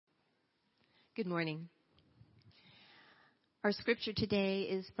Good morning. Our scripture today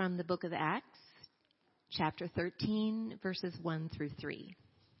is from the book of Acts, chapter 13, verses 1 through 3.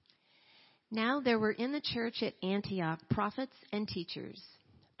 Now there were in the church at Antioch prophets and teachers,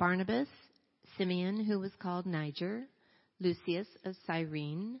 Barnabas, Simeon, who was called Niger, Lucius of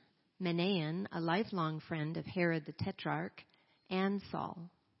Cyrene, Manaen, a lifelong friend of Herod the Tetrarch, and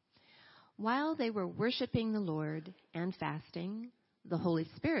Saul. While they were worshiping the Lord and fasting, the Holy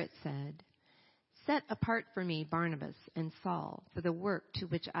Spirit said, "Set apart for me Barnabas and Saul for the work to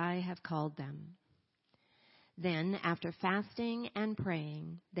which I have called them." Then, after fasting and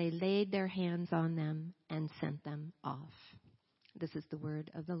praying, they laid their hands on them and sent them off. This is the word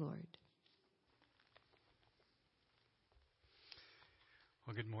of the Lord.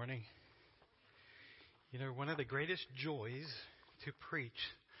 Well, good morning. You know, one of the greatest joys to preach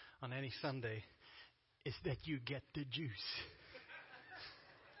on any Sunday is that you get the juice.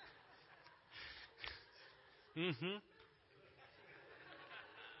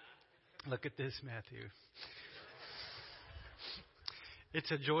 Look at this, Matthew. It's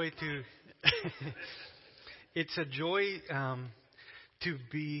a joy to to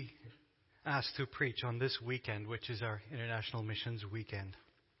be asked to preach on this weekend, which is our International Missions Weekend.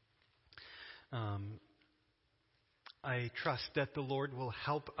 I trust that the Lord will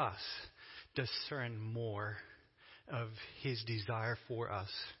help us discern more of His desire for us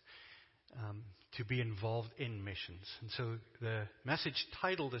to be involved in missions. And so the message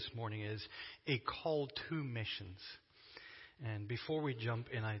title this morning is A Call to Missions. And before we jump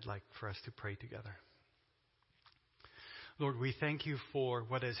in, I'd like for us to pray together. Lord, we thank you for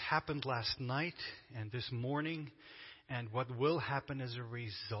what has happened last night and this morning and what will happen as a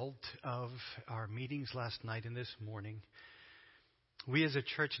result of our meetings last night and this morning. We as a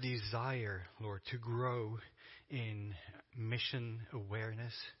church desire, Lord, to grow in mission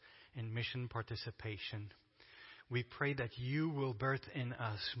awareness and mission participation. We pray that you will birth in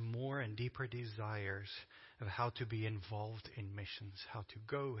us more and deeper desires of how to be involved in missions, how to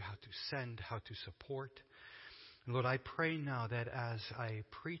go, how to send, how to support. Lord, I pray now that as I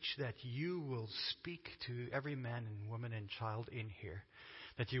preach that you will speak to every man and woman and child in here,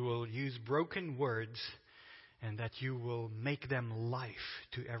 that you will use broken words and that you will make them life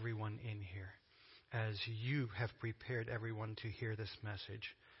to everyone in here as you have prepared everyone to hear this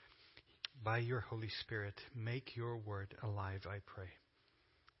message. By your Holy Spirit, make your word alive, I pray.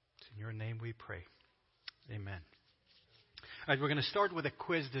 It's in your name we pray. Amen. All right, we're going to start with a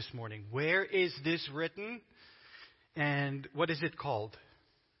quiz this morning. Where is this written? And what is it called?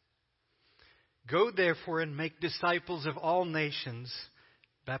 Go therefore and make disciples of all nations,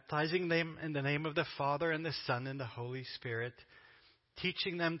 baptizing them in the name of the Father and the Son and the Holy Spirit,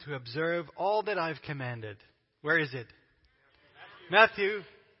 teaching them to observe all that I've commanded. Where is it? Matthew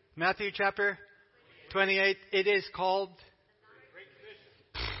chapter 28. It is called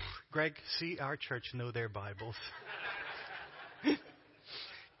Greg, see, our church know their Bibles.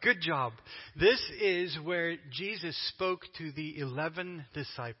 Good job. This is where Jesus spoke to the 11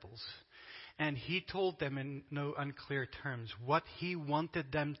 disciples. And he told them in no unclear terms what he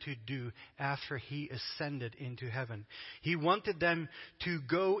wanted them to do after he ascended into heaven. He wanted them to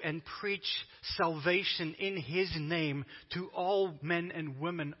go and preach salvation in his name to all men and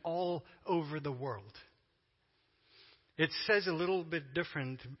women all over the world. It says a little bit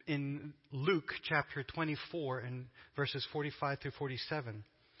different in Luke chapter 24 and verses 45 to 47.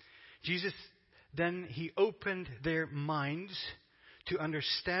 Jesus, then he opened their minds to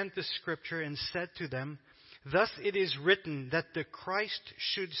understand the scripture and said to them, "Thus it is written that the Christ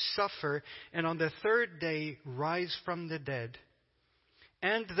should suffer and on the third day rise from the dead,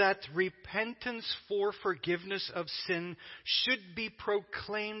 and that repentance for forgiveness of sin should be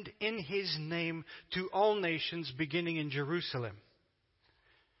proclaimed in his name to all nations beginning in Jerusalem."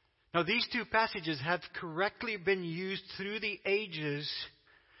 Now these two passages have correctly been used through the ages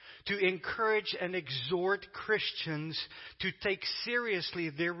to encourage and exhort Christians to take seriously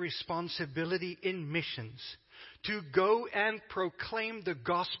their responsibility in missions, to go and proclaim the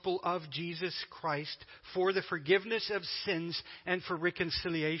gospel of Jesus Christ for the forgiveness of sins and for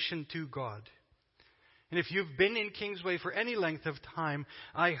reconciliation to God. And if you've been in Kingsway for any length of time,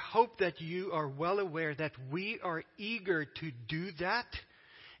 I hope that you are well aware that we are eager to do that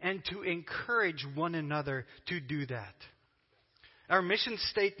and to encourage one another to do that. Our mission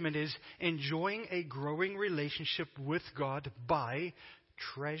statement is enjoying a growing relationship with God by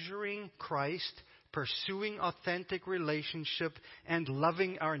treasuring Christ, pursuing authentic relationship, and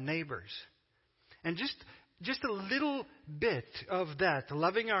loving our neighbors. And just a little bit of that,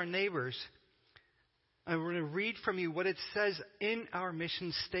 loving our neighbors, I want to read from you what it says in our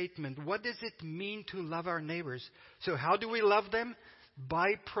mission statement. What does it mean to love our neighbors? So how do we love them?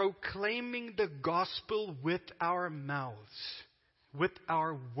 By proclaiming the gospel with our mouths, with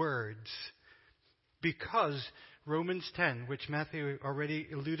our words. Because Romans 10, which Matthew already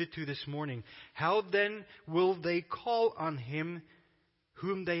alluded to this morning, how then will they call on him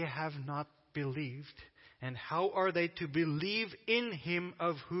whom they have not believed? And how are they to believe in him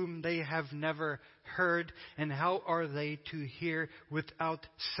of whom they have never heard? And how are they to hear without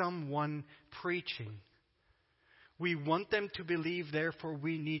someone preaching? We want them to believe, therefore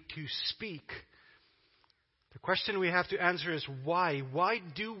we need to speak. The question we have to answer is why? Why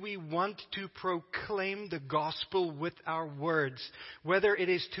do we want to proclaim the gospel with our words? Whether it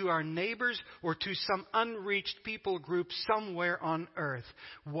is to our neighbors or to some unreached people group somewhere on earth.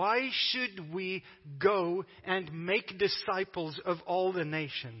 Why should we go and make disciples of all the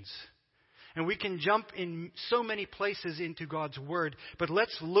nations? And we can jump in so many places into God's word. But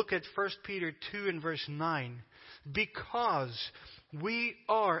let's look at 1 Peter 2 and verse 9. Because we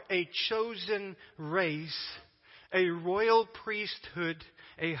are a chosen race, a royal priesthood,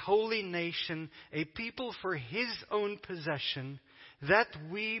 a holy nation, a people for his own possession, that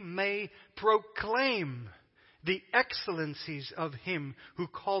we may proclaim the excellencies of him who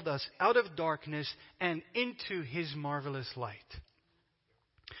called us out of darkness and into his marvelous light.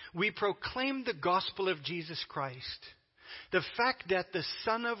 We proclaim the gospel of Jesus Christ. The fact that the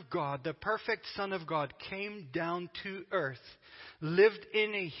Son of God, the perfect Son of God, came down to earth, lived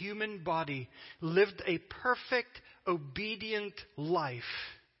in a human body, lived a perfect, obedient life,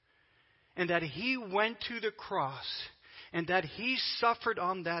 and that he went to the cross, and that he suffered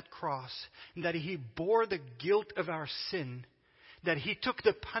on that cross, and that he bore the guilt of our sin, that he took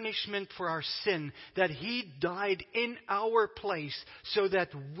the punishment for our sin, that he died in our place so that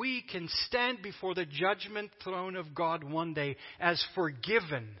we can stand before the judgment throne of God one day as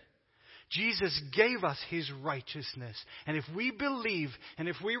forgiven. Jesus gave us his righteousness. And if we believe, and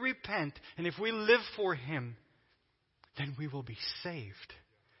if we repent, and if we live for him, then we will be saved.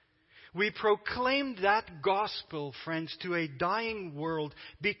 We proclaim that gospel, friends, to a dying world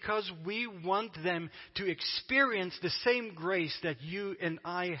because we want them to experience the same grace that you and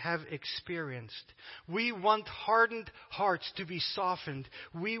I have experienced. We want hardened hearts to be softened.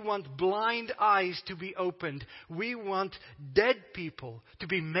 We want blind eyes to be opened. We want dead people to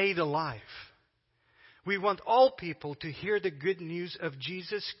be made alive. We want all people to hear the good news of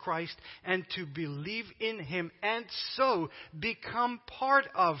Jesus Christ and to believe in him and so become part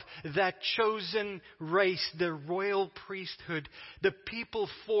of that chosen race, the royal priesthood, the people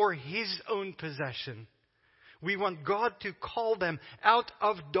for his own possession. We want God to call them out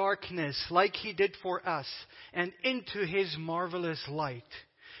of darkness like he did for us and into his marvelous light.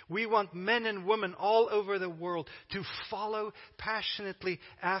 We want men and women all over the world to follow passionately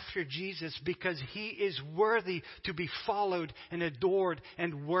after Jesus because he is worthy to be followed and adored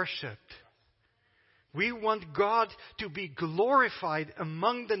and worshipped. We want God to be glorified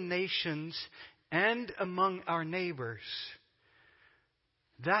among the nations and among our neighbors.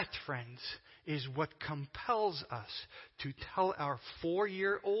 That, friends, is what compels us to tell our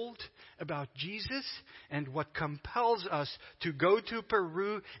 4-year-old about Jesus, and what compels us to go to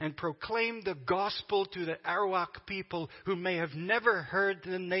Peru and proclaim the gospel to the Arawak people who may have never heard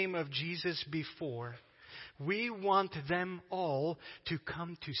the name of Jesus before. We want them all to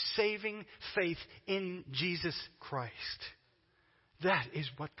come to saving faith in Jesus Christ. That is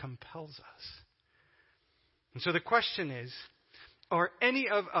what compels us. And so the question is, are any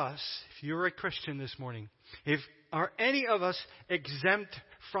of us, if you're a Christian this morning, are any of us exempt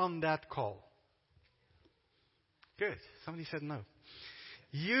from that call? Good. Somebody said no.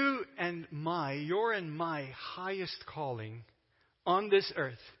 Your and my highest calling on this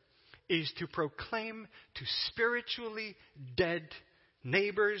earth is to proclaim to spiritually dead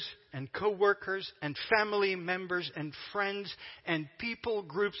neighbors and co-workers and family members and friends and people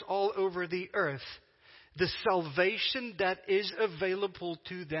groups all over the earth the salvation that is available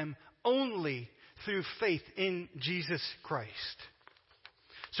to them only through faith in Jesus Christ.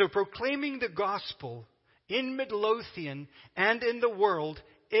 So proclaiming the gospel in Midlothian and in the world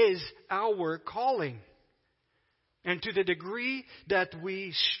is our calling. And to the degree that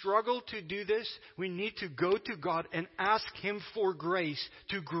we struggle to do this, we need to go to God and ask him for grace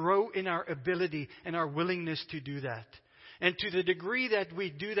to grow in our ability and our willingness to do that. And to the degree that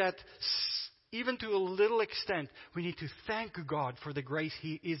we do that, even to a little extent, we need to thank God for the grace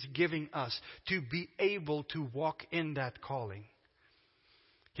he is giving us to be able to walk in that calling.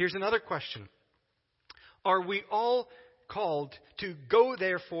 Here's another question. Are we all called to go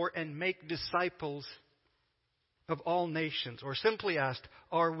therefore and make disciples of all nations? Or simply asked,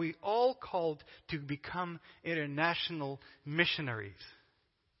 are we all called to become international missionaries?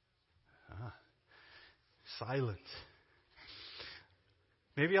 Silence.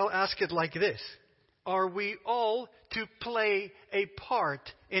 Maybe I'll ask it like this. Are we all to play a part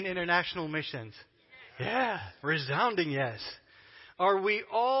in international missions? Yeah, resounding yes. Are we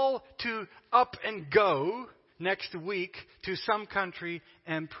all to up and go next week to some country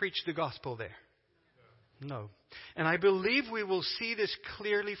and preach the gospel there? No. And I believe we will see this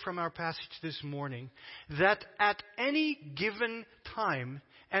clearly from our passage this morning, that at any given time,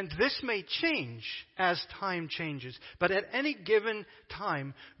 and this may change as time changes, but at any given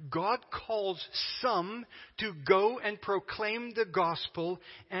time, God calls some to go and proclaim the gospel,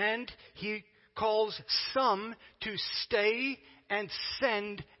 and He calls some to stay and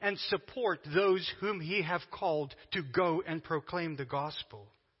send and support those whom He have called to go and proclaim the gospel.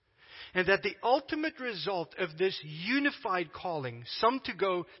 And that the ultimate result of this unified calling, some to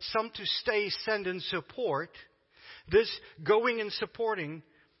go, some to stay, send and support, this going and supporting,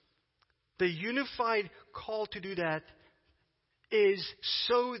 the unified call to do that is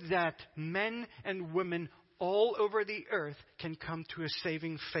so that men and women all over the earth can come to a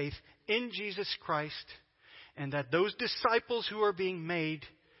saving faith in Jesus Christ, and that those disciples who are being made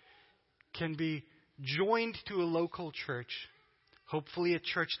can be joined to a local church, hopefully a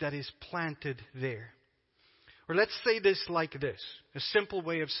church that is planted there. Or let's say this like this, a simple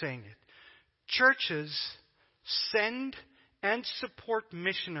way of saying it. Churches send and support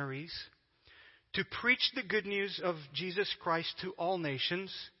missionaries to preach the good news of Jesus Christ to all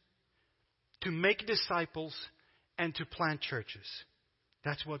nations, to make disciples, and to plant churches.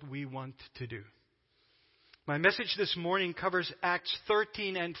 That's what we want to do. My message this morning covers Acts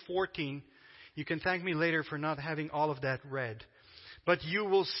 13 and 14. You can thank me later for not having all of that read. But you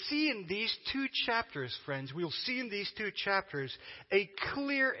will see in these two chapters, friends, we'll see in these two chapters a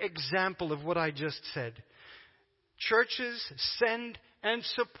clear example of what I just said. Churches send and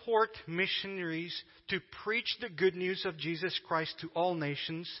support missionaries to preach the good news of Jesus Christ to all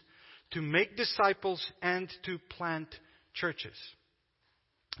nations, to make disciples, and to plant churches.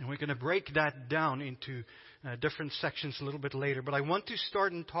 And we're going to break that down into different sections a little bit later. But I want to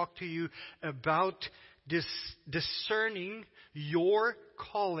start and talk to you about discerning your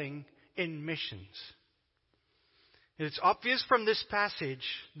calling in missions. It's obvious from this passage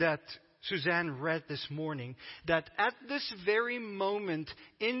that Suzanne read this morning that at this very moment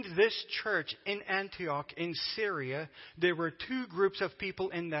in this church in Antioch in Syria, there were two groups of people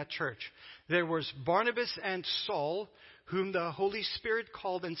in that church. There was Barnabas and Saul, whom the Holy Spirit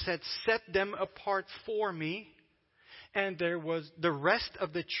called and said, set them apart for me. And there was the rest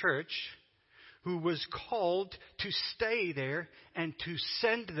of the church who was called to stay there and to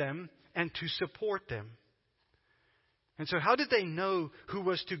send them and to support them. And so how did they know who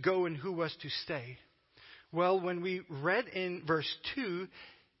was to go and who was to stay? Well, when we read in verse 2,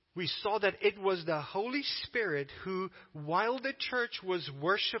 we saw that it was the Holy Spirit who, while the church was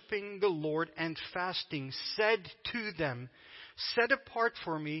worshiping the Lord and fasting, said to them, set apart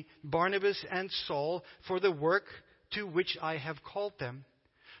for me Barnabas and Saul for the work to which I have called them.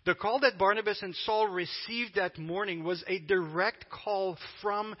 The call that Barnabas and Saul received that morning was a direct call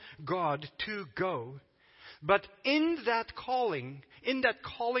from God to go. But in that calling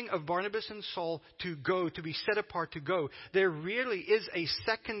of Barnabas and Saul to go, to be set apart to go, there really is a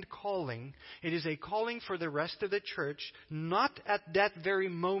second calling. It is a calling for the rest of the church, not at that very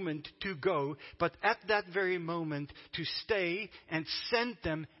moment to go, but at that very moment to stay and send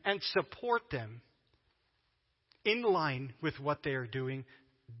them and support them in line with what they are doing,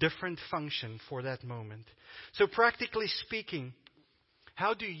 different function for that moment. So practically speaking,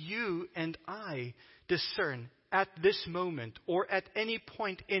 how do you and I discern at this moment or at any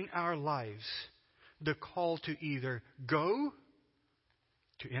point in our lives the call to either go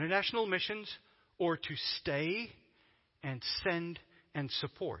to international missions or to stay and send and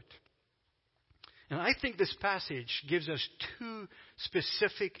support? And I think this passage gives us two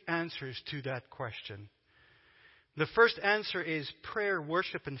specific answers to that question. The first answer is prayer,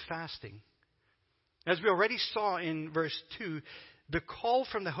 worship, and fasting. As we already saw in verse 2, the call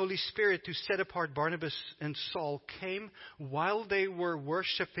from the Holy Spirit to set apart Barnabas and Saul came while they were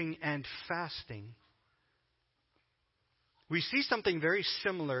worshiping and fasting. We see something very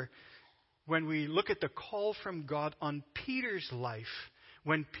similar when we look at the call from God on Peter's life,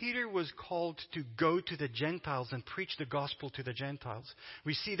 when Peter was called to go to the Gentiles and preach the gospel to the Gentiles.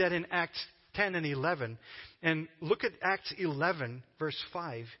 We see that in Acts 10 and 11. And look at Acts 11, verse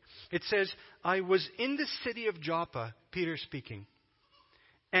 5. It says, I was in the city of Joppa, Peter speaking.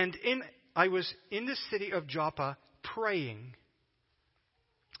 And in I was in the city of Joppa praying,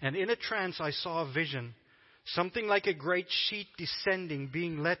 and in a trance I saw a vision, something like a great sheet descending,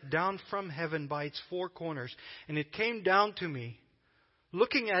 being let down from heaven by its four corners, and it came down to me.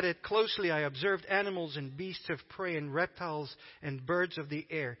 Looking at it closely, I observed animals and beasts of prey and reptiles and birds of the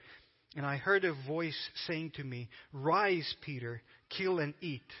air. And I heard a voice saying to me, "Rise, Peter, kill and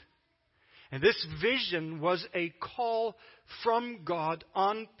eat." And this vision was a call from God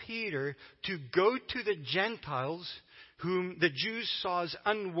on Peter to go to the Gentiles, whom the Jews saw as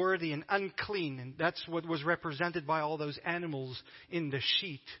unworthy and unclean. And that's what was represented by all those animals in the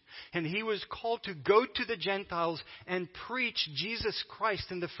sheet. And he was called to go to the Gentiles and preach Jesus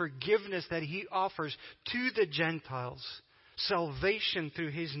Christ and the forgiveness that he offers to the Gentiles. Salvation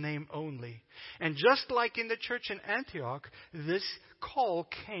through his name only. And just like in the church in Antioch, this call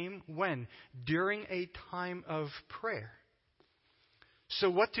came when? During a time of prayer. So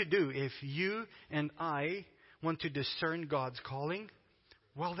what to do if you and I want to discern God's calling?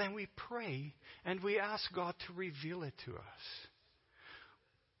 Well, then we pray and we ask God to reveal it to us.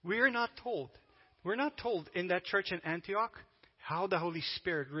 We're not told in that church in Antioch how the Holy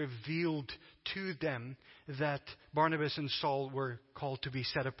Spirit revealed to them that Barnabas and Saul were called to be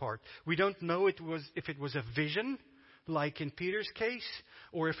set apart. We don't know if it was a vision, like in Peter's case,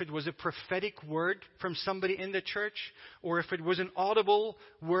 or if it was a prophetic word from somebody in the church, or if it was an audible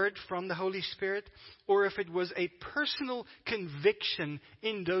word from the Holy Spirit, or if it was a personal conviction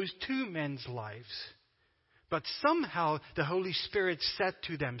in those two men's lives. But somehow the Holy Spirit said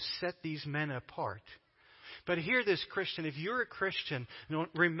to them, "Set these men apart." But hear this, Christian. If you're a Christian,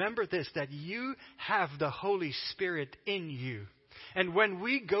 remember this, that you have the Holy Spirit in you. And when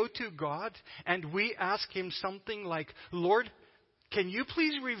we go to God and we ask Him something like, "Lord, can you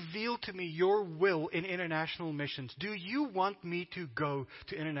please reveal to me your will in international missions? Do you want me to go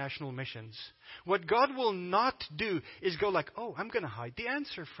to international missions?" What God will not do is go like, "Oh, I'm going to hide the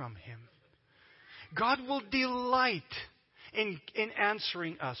answer from Him." God will delight in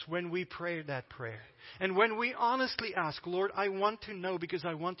answering us when we pray that prayer. And when we honestly ask, "Lord, I want to know because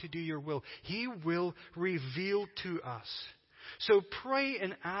I want to do your will," He will reveal to us. So pray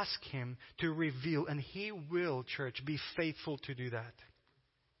and ask Him to reveal, and He will, church, be faithful to do that.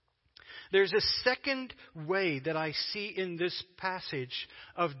 There's a second way that I see in this passage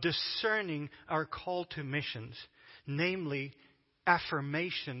of discerning our call to missions, namely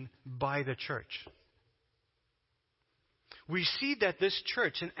affirmation by the church. We see that this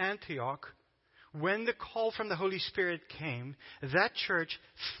church in Antioch, when the call from the Holy Spirit came, that church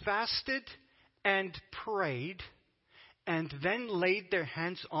fasted and prayed and then laid their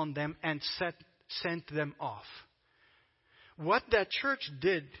hands on them and sent them off. What that church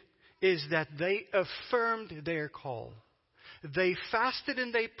did is that they affirmed their call. They fasted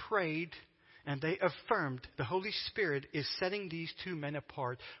and they prayed and they affirmed, the Holy Spirit is setting these two men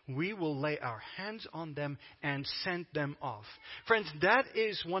apart. We will lay our hands on them and send them off. Friends, that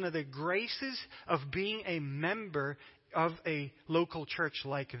is one of the graces of being a member of a local church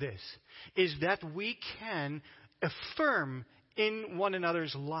like this, is that we can affirm in one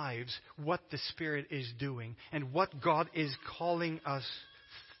another's lives what the Spirit is doing and what God is calling us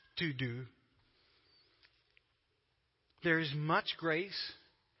to do. There is much grace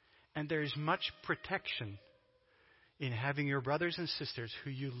and there is much protection in having your brothers and sisters who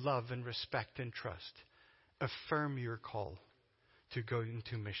you love and respect and trust affirm your call to go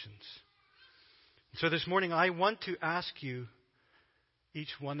into missions. So this morning I want to ask you,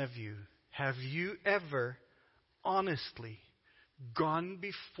 each one of you, have you ever honestly gone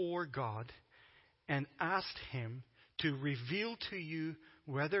before God and asked Him to reveal to you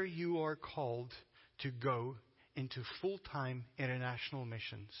whether you are called to go into full-time international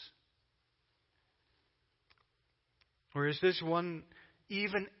missions? Or is this one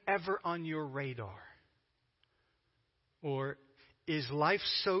even ever on your radar? Or is life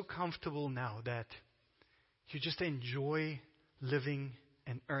so comfortable now that you just enjoy living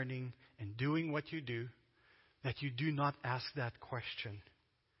and earning and doing what you do, that you do not ask that question?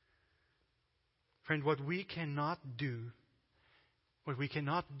 Friend, what we cannot do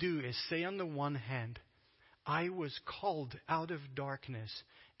is say on the one hand, "I was called out of darkness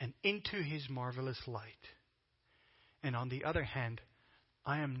and into His marvelous light." And on the other hand,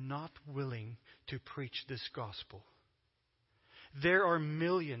 "I am not willing to preach this gospel." There are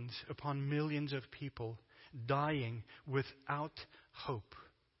millions upon millions of people dying without hope,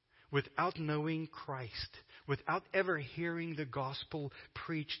 without knowing Christ, without ever hearing the gospel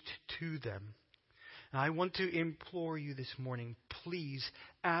preached to them. And I want to implore you this morning, please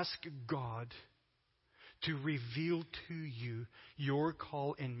ask God to reveal to you your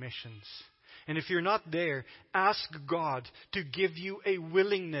call in missions. And if you're not there, ask God to give you a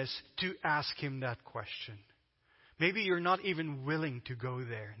willingness to ask Him that question. Maybe you're not even willing to go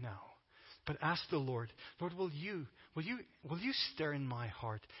there now. But ask the Lord, Lord, will you stir in my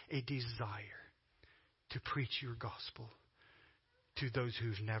heart a desire to preach your gospel to those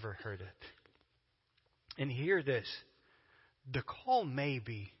who've never heard it? And hear this. The call may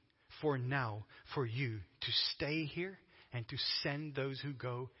be for now for you to stay here and to send those who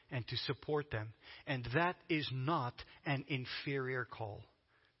go and to support them. And that is not an inferior call.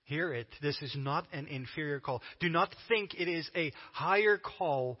 Hear it. This is not an inferior call. Do not think it is a higher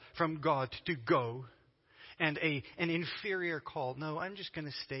call from God to go and an inferior call. No, I'm just going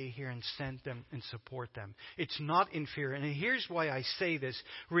to stay here and send them and support them. It's not inferior. And here's why I say this.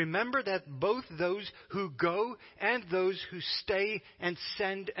 Remember that both those who go and those who stay and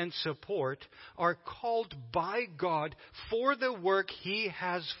send and support are called by God for the work He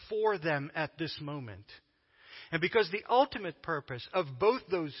has for them at this moment. And because the ultimate purpose of both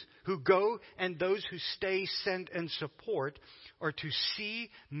those who go and those who stay, send, and support are to see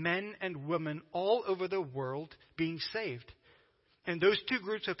men and women all over the world being saved. And those two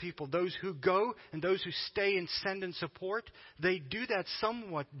groups of people, those who go and those who stay and send and support, they do that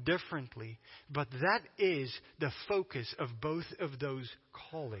somewhat differently. But that is the focus of both of those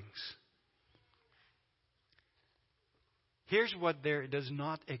callings. Here's what there does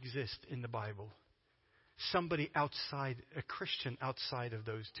not exist in the Bible. Somebody outside, a Christian outside of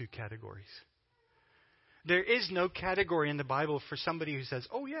those two categories. There is no category in the Bible for somebody who says,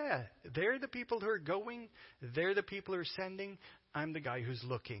 oh yeah, they're the people who are going, they're the people who are sending, I'm the guy who's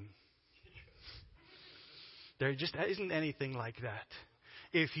looking. There just isn't anything like that.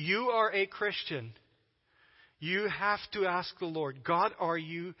 If you are a Christian, you have to ask the Lord, God, are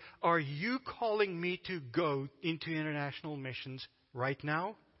you calling me to go into international missions right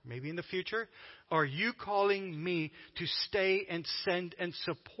now? Maybe in the future? Are you calling me to stay and send and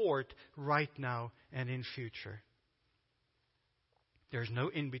support right now and in future? There's no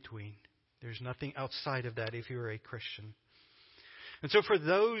in between. There's nothing outside of that if you're a Christian. And so for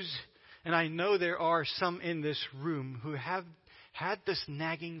those, and I know there are some in this room who have had this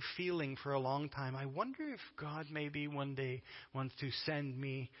nagging feeling for a long time. I wonder if God maybe one day wants to send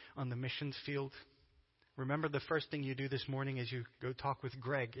me on the missions field. Remember, the first thing you do this morning is you go talk with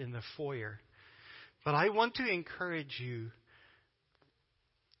Greg in the foyer. But I want to encourage you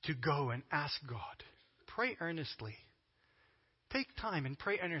to go and ask God. Pray earnestly. Take time and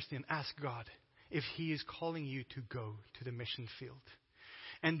pray earnestly and ask God if He is calling you to go to the mission field.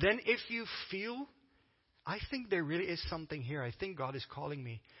 And then if you feel, I think there really is something here, I think God is calling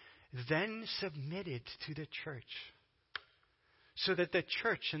me, then submit it to the church. So that the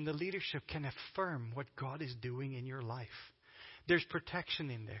church and the leadership can affirm what God is doing in your life. There's protection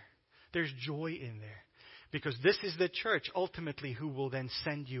in there. There's joy in there. Because this is the church ultimately who will then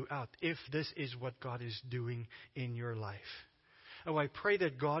send you out if this is what God is doing in your life. Oh, I pray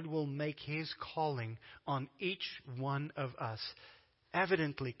that God will make His calling on each one of us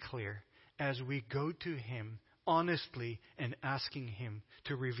evidently clear as we go to Him honestly and asking Him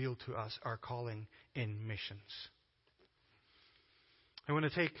to reveal to us our calling in missions. I want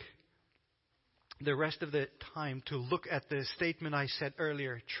to take the rest of the time to look at the statement I said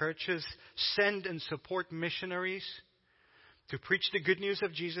earlier. Churches send and support missionaries to preach the good news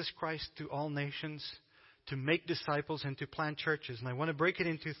of Jesus Christ to all nations, to make disciples, and to plant churches. And I want to break it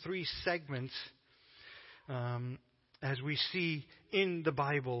into three segments as we see in the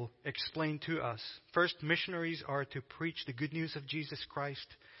Bible explained to us. First, missionaries are to preach the good news of Jesus Christ.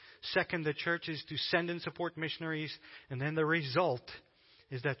 Second, the church is to send and support missionaries. And then the result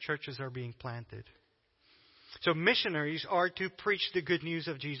is that churches are being planted. So missionaries are to preach the good news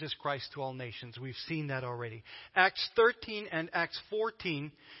of Jesus Christ to all nations. We've seen that already. Acts 13 and Acts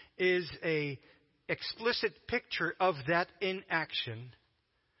 14 is a explicit picture of that in action.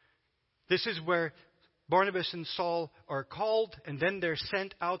 This is where Barnabas and Saul are called, and then they're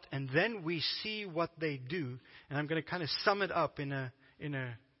sent out, and then we see what they do. And I'm going to kind of sum it up in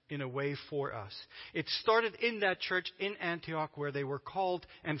a way for us. It started in that church in Antioch where they were called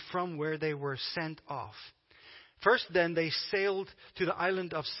and from where they were sent off. First then they sailed to the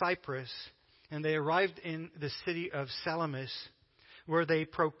island of Cyprus and they arrived in the city of Salamis where they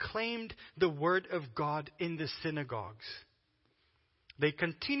proclaimed the word of God in the synagogues. They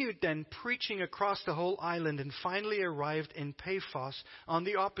continued then preaching across the whole island and finally arrived in Paphos on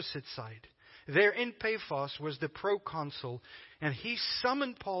the opposite side. There in Paphos was the proconsul, and he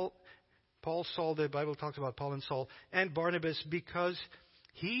summoned Paul, Saul, the Bible talks about Paul and Saul, and Barnabas because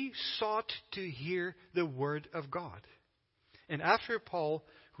He sought to hear the word of God. And after Paul,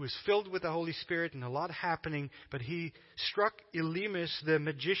 who was filled with the Holy Spirit and a lot happening, but he struck Elymas, the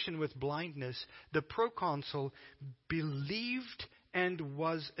magician, with blindness, the proconsul believed and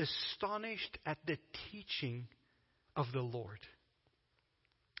was astonished at the teaching of the Lord.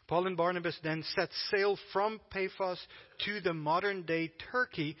 Paul and Barnabas then set sail from Paphos to the modern-day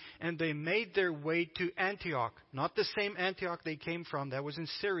Turkey, and they made their way to Antioch. Not the same Antioch they came from. That was in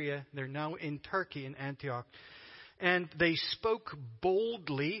Syria. They're now in Turkey, in Antioch. And they spoke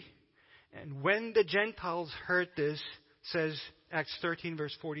boldly. And when the Gentiles heard this, says Acts 13,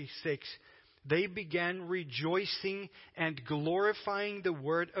 verse 46, they began rejoicing and glorifying the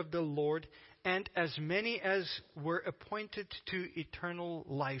word of the Lord, and as many as were appointed to eternal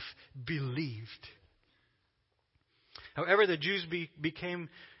life believed. However, the Jews began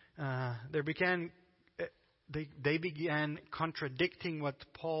contradicting what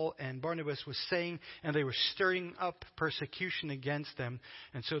Paul and Barnabas was saying, and they were stirring up persecution against them.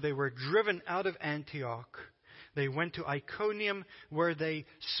 And so they were driven out of Antioch. They went to Iconium, where they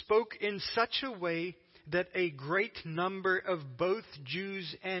spoke in such a way that a great number of both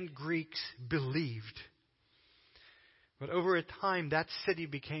Jews and Greeks believed. But over a time, that city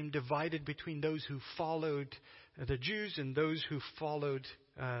became divided between those who followed the Jews and those who followed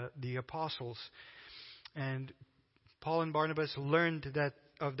the apostles. And Paul and Barnabas learned that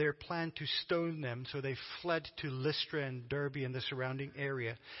of their plan to stone them, so they fled to Lystra and Derbe and the surrounding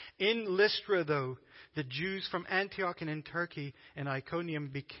area. In Lystra, though, the Jews from Antioch and in Turkey and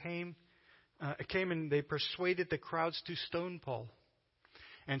Iconium came and they persuaded the crowds to stone Paul.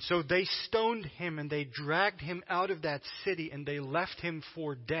 And so they stoned him and they dragged him out of that city and they left him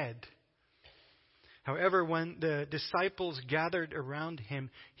for dead. However, when the disciples gathered around him,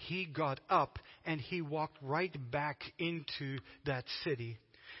 he got up and he walked right back into that city.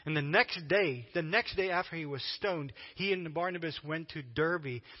 And the next day after he was stoned, he and Barnabas went to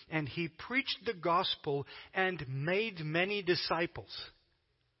Derbe and he preached the gospel and made many disciples.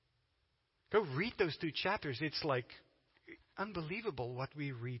 Go read those 2 chapters. It's like unbelievable what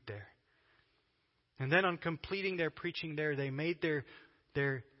we read there. And then on completing their preaching there, they made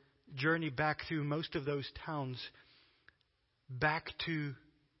their journey back through most of those towns, back to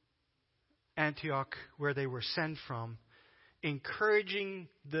Antioch where they were sent from, encouraging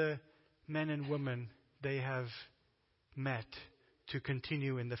the men and women they have met to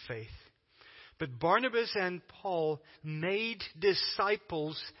continue in the faith. But Barnabas and Paul made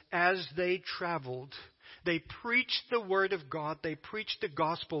disciples as they traveled. They preached the word of God. They preached the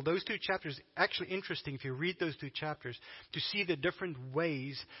gospel. Those 2 chapters, actually interesting if you read those 2 chapters, to see the different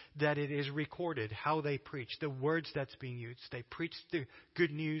ways that it is recorded, how they preached, the words that's being used. They preached the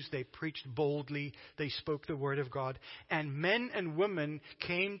good news. They preached boldly. They spoke the word of God. And men and women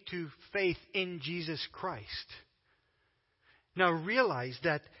came to faith in Jesus Christ. Now realize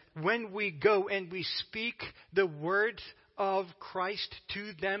that when we go and we speak the word of Christ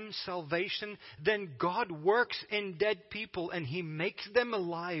to them, salvation, then God works in dead people and He makes them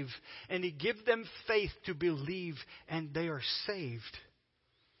alive and He gives them faith to believe and they are saved.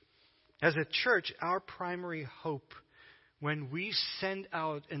 As a church, our primary hope when we send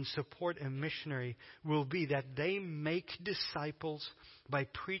out and support a missionary will be that they make disciples by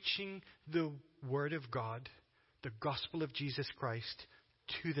preaching the word of God, the gospel of Jesus Christ,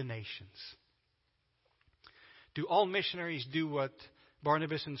 to the nations. Do all missionaries do what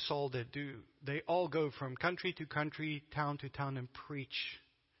Barnabas and Saul did? Do they all go from country to country, town to town and preach?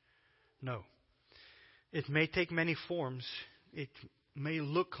 No. It may take many forms. It may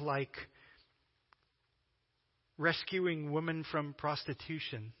look like rescuing women from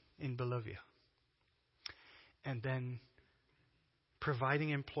prostitution in Bolivia and then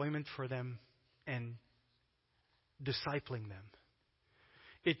providing employment for them and discipling them.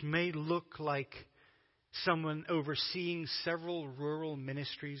 It may look like someone overseeing several rural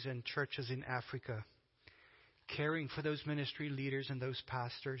ministries and churches in Africa, caring for those ministry leaders and those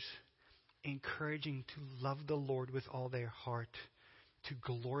pastors, encouraging to love the Lord with all their heart, to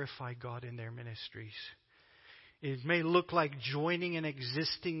glorify God in their ministries. It may look like joining an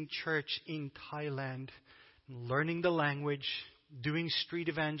existing church in Thailand, learning the language, doing street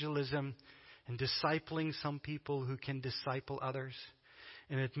evangelism, and discipling some people who can disciple others.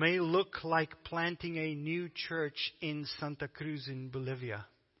 And it may look like planting a new church in Santa Cruz in Bolivia.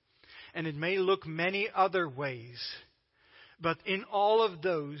 And it may look many other ways. But in all of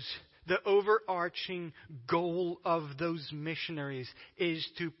those, the overarching goal of those missionaries is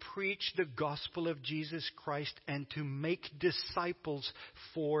to preach the gospel of Jesus Christ and to make disciples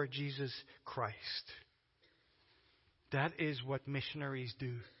for Jesus Christ. That is what missionaries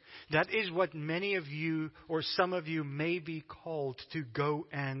do. That is what many of you or some of you may be called to go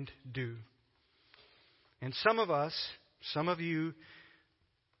and do. And some of you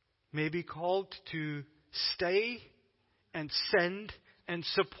may be called to stay and send and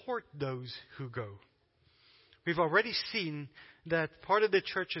support those who go. We've already seen that part of the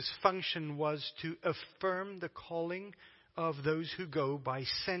church's function was to affirm the calling of those who go by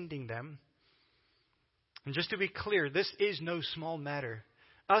sending them. And just to be clear, this is no small matter.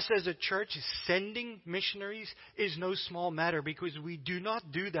 Us as a church sending missionaries is no small matter because we do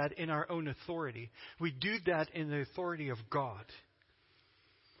not do that in our own authority. We do that in the authority of God.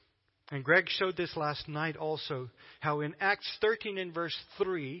 And Greg showed this last night also, how in Acts 13 in verse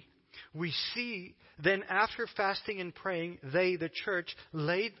 3, we see then after fasting and praying, they, the church,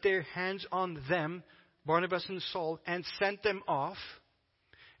 laid their hands on them, Barnabas and Saul, and sent them off.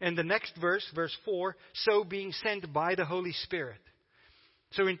 And the next verse, verse 4, so being sent by the Holy Spirit.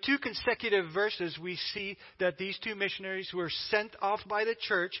 So in 2 consecutive verses, we see that these 2 missionaries were sent off by the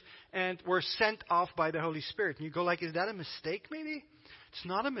church and were sent off by the Holy Spirit. And you go like, is that a mistake maybe? It's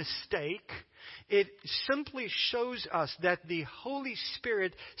not a mistake. It simply shows us that the Holy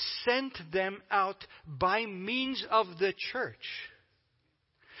Spirit sent them out by means of the church.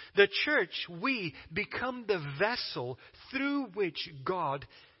 The church, we become the vessel through which God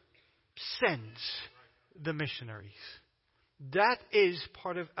sends the missionaries. That is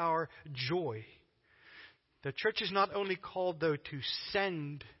part of our joy. The church is not only called, though, to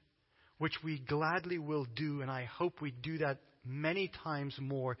send, which we gladly will do, and I hope we do that many times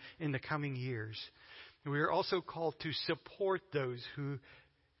more in the coming years. We are also called to support those who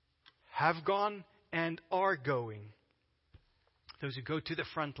have gone and are going. Those who go to the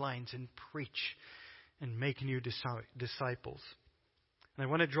front lines and preach and make new disciples. And I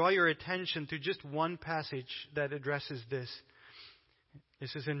want to draw your attention to just one passage that addresses this.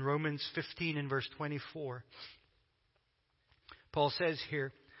 This is in Romans 15 and verse 24. Paul says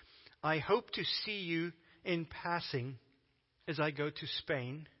here, I hope to see you in passing as I go to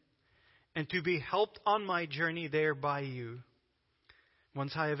Spain, and to be helped on my journey there by you,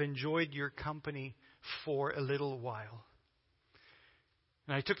 once I have enjoyed your company for a little while.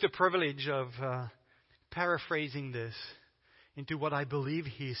 And I took the privilege of paraphrasing this into what I believe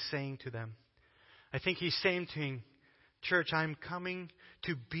he is saying to them. I think he's saying to him, church, I'm coming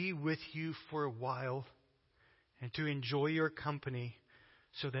to be with you for a while and to enjoy your company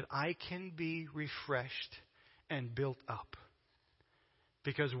so that I can be refreshed and built up.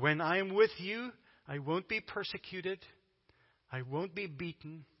 Because when I'm with you, I won't be persecuted. I won't be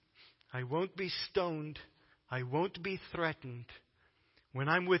beaten. I won't be stoned. I won't be threatened. When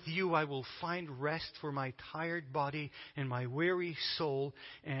I'm with you, I will find rest for my tired body and my weary soul,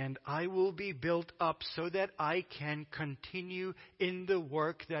 and I will be built up so that I can continue in the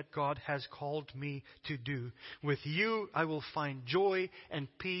work that God has called me to do. With you, I will find joy and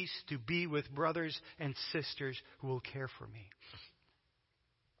peace to be with brothers and sisters who will care for me.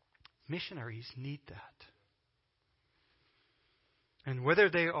 Missionaries need that. And whether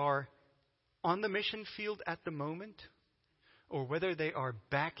they are on the mission field at the moment, or whether they are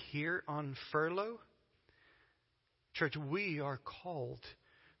back here on furlough, church, we are called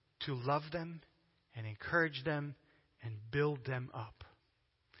to love them and encourage them and build them up.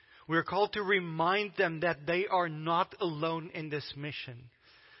 We are called to remind them that they are not alone in this mission.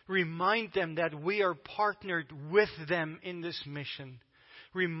 Remind them that we are partnered with them in this mission.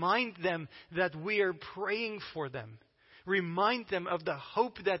 Remind them that we are praying for them. Remind them of the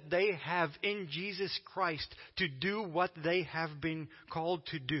hope that they have in Jesus Christ to do what they have been called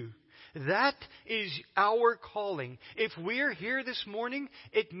to do. That is our calling. If we're here this morning,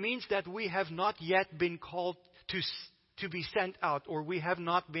 it means that we have not yet been called to be sent out, or we have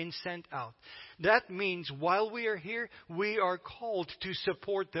not been sent out. That means while we are here, we are called to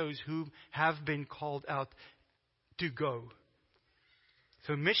support those who have been called out to go.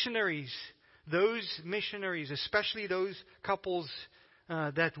 So missionaries, especially those couples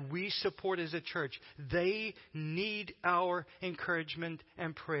that we support as a church, they need our encouragement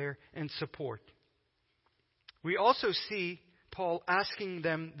and prayer and support. We also see Paul asking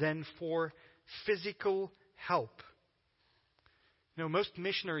them then for physical help. You know, most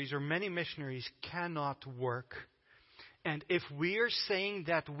missionaries or many missionaries cannot work. And if we are saying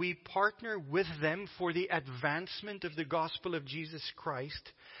that we partner with them for the advancement of the gospel of Jesus Christ,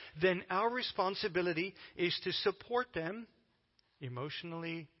 then our responsibility is to support them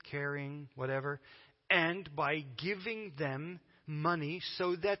emotionally, caring, whatever, and by giving them money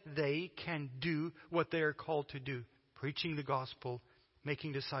so that they can do what they are called to do. Preaching the gospel,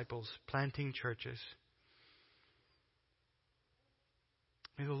 making disciples, planting churches.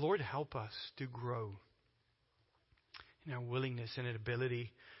 May the Lord help us to grow in our willingness and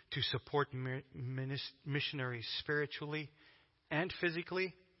ability to support missionaries spiritually and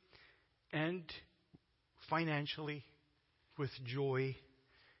physically and financially with joy,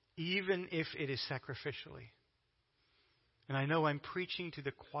 even if it is sacrificially. And I know I'm preaching to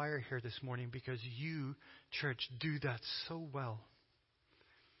the choir here this morning because you, church, do that so well.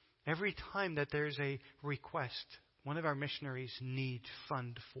 Every time that there's a request, one of our missionaries need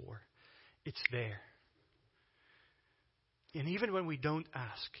fund for, it's there. And even when we don't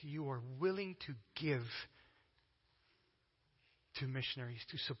ask, you are willing to give to missionaries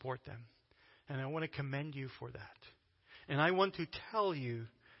to support them. And I want to commend you for that. And I want to tell you,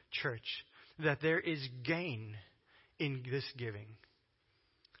 church, that there is gain in this giving.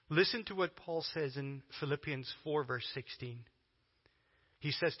 Listen to what Paul says in Philippians 4, verse 16.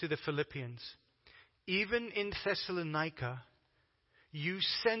 He says to the Philippians, "Even in Thessalonica, you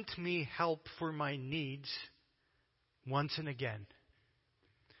sent me help for my needs once and again.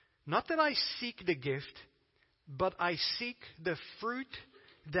 Not that I seek the gift, but I seek the fruit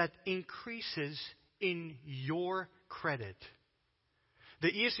that increases in your credit."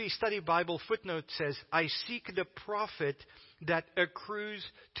 The ESV Study Bible footnote says, "I seek the profit that accrues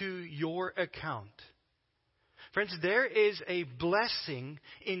to your account." Friends, there is a blessing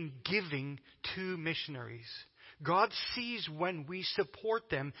in giving to missionaries. God sees when we support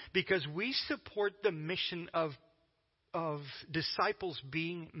them because we support the mission of disciples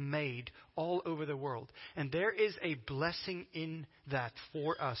being made all over the world. And there is a blessing in that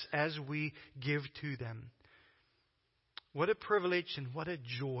for us as we give to them. What a privilege and what a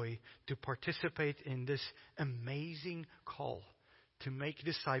joy to participate in this amazing call to make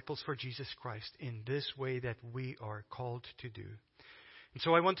disciples for Jesus Christ in this way that we are called to do. And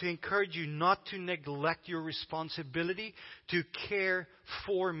so I want to encourage you not to neglect your responsibility to care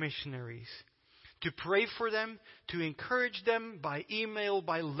for missionaries, to pray for them, to encourage them by email,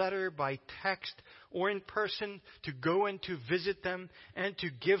 by letter, by text, or in person, to go and to visit them and to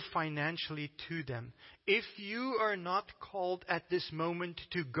give financially to them. If you are not called at this moment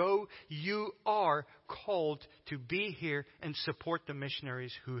to go, you are called to be here and support the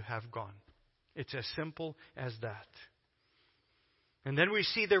missionaries who have gone. It's as simple as that. And then we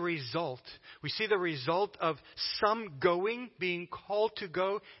see the result. We see the result of some going, being called to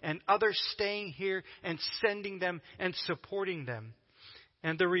go, and others staying here and sending them and supporting them.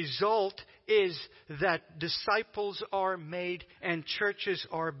 And the result is that disciples are made and churches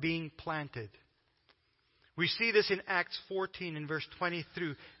are being planted. We see this in Acts 14 in verse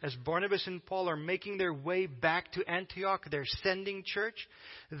 23. As Barnabas and Paul are making their way back to Antioch, their sending church,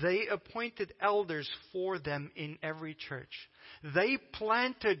 they appointed elders for them in every church. They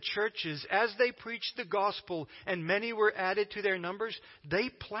planted churches as they preached the gospel, and many were added to their numbers. They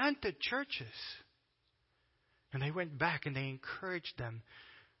planted churches. And they went back and they encouraged them.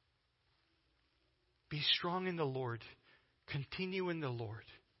 Be strong in the Lord. Continue in the Lord.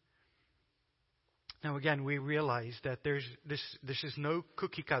 Now again, we realize that this is no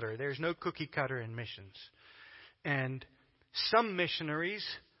cookie cutter. There's no cookie cutter in missions. And some missionaries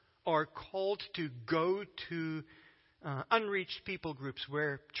are called to go to unreached people groups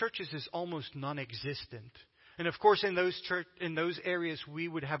where churches is almost non-existent. And of course, in those areas, we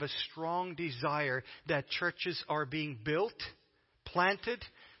would have a strong desire that churches are being built, planted,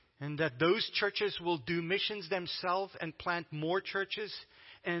 and that those churches will do missions themselves and plant more churches,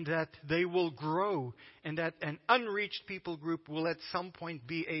 and that they will grow, and that an unreached people group will at some point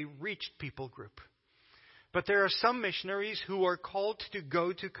be a reached people group. But there are some missionaries who are called to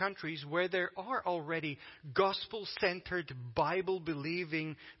go to countries where there are already gospel-centered,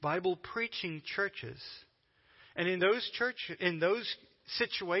 Bible-believing, Bible-preaching churches. And in those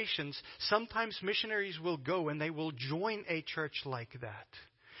situations, sometimes missionaries will go and they will join a church like that.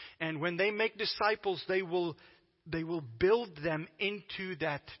 And when they make disciples, they will build them into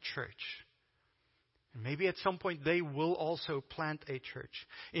that church. And maybe at some point they will also plant a church.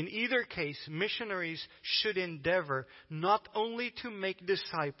 In either case, missionaries should endeavor not only to make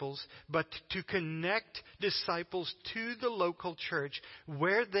disciples, but to connect disciples to the local church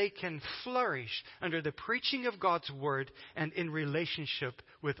where they can flourish under the preaching of God's word and in relationship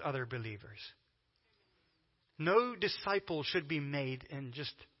with other believers. No disciple should be made and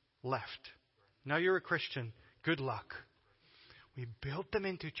just left. Now you're a Christian. Good luck. We build them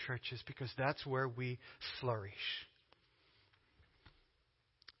into churches because that's where we flourish.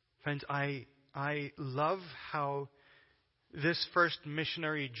 Friends, I love how this first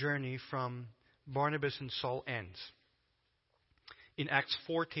missionary journey from Barnabas and Saul ends. In Acts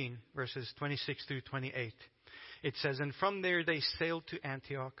 14, verses 26 through 28. It says, and from there they sailed to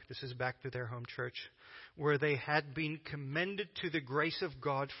Antioch. This is back to their home church, where they had been commended to the grace of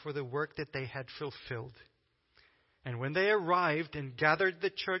God for the work that they had fulfilled. And when they arrived and gathered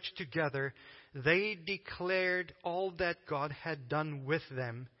the church together, they declared all that God had done with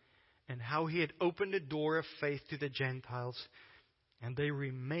them and how He had opened a door of faith to the Gentiles. And they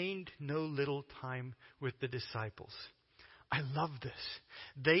remained no little time with the disciples. I love this.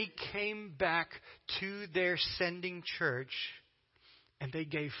 They came back to their sending church and they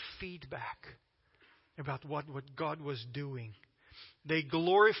gave feedback about what God was doing. They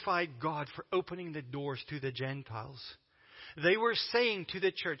glorified God for opening the doors to the Gentiles. They were saying to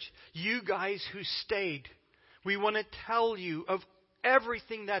the church, you guys who stayed, we want to tell you of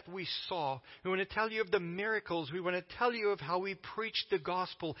everything that we saw. We want to tell you of the miracles. We want to tell you of how we preached the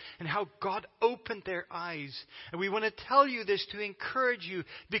gospel and how God opened their eyes. And we want to tell you this to encourage you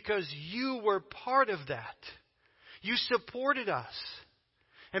because you were part of that. You supported us.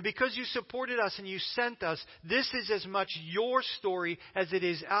 And because you supported us and you sent us, this is as much your story as it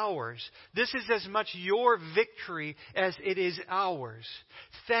is ours. This is as much your victory as it is ours.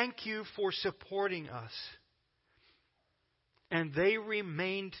 Thank you for supporting us. And they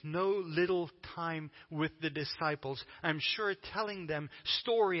remained no little time with the disciples. I'm sure telling them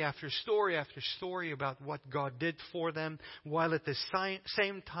story after story after story about what God did for them, while at the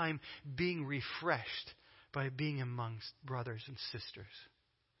same time being refreshed by being amongst brothers and sisters.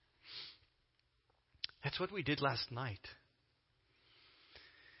 That's what we did last night.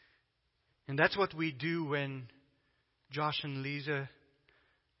 And that's what we do when Josh and Lisa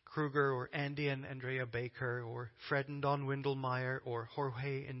Kruger or Andy and Andrea Baker or Fred and Don Windelmeyer or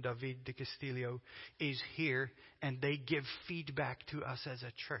Jorge and David de Castillo is here and they give feedback to us as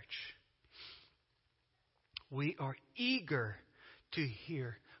a church. We are eager to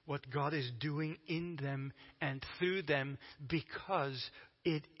hear what God is doing in them and through them because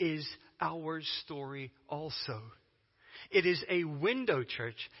it is our story also. It is a window,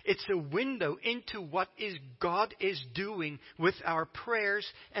 church. It's a window into what God is doing with our prayers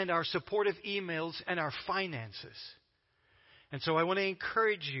and our supportive emails and our finances. And so I want to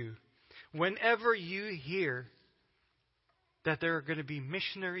encourage you, whenever you hear that there are going to be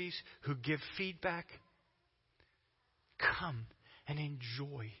missionaries who give feedback, come and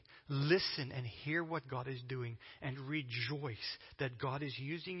enjoy. Listen and hear what God is doing and rejoice that God is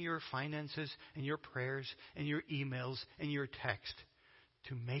using your finances and your prayers and your emails and your text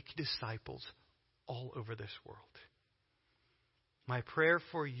to make disciples all over this world. My prayer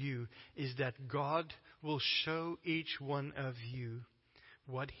for you is that God will show each one of you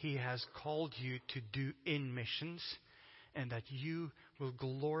what He has called you to do in missions and that you will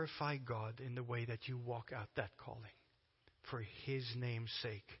glorify God in the way that you walk out that calling. For His name's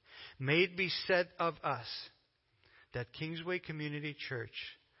sake. May it be said of us that Kingsway Community Church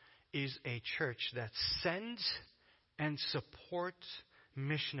is a church that sends and supports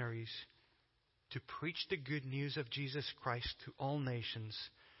missionaries to preach the good news of Jesus Christ to all nations,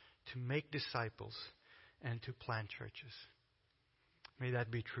 to make disciples, and to plant churches. May that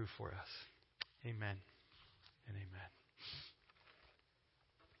be true for us. Amen and amen.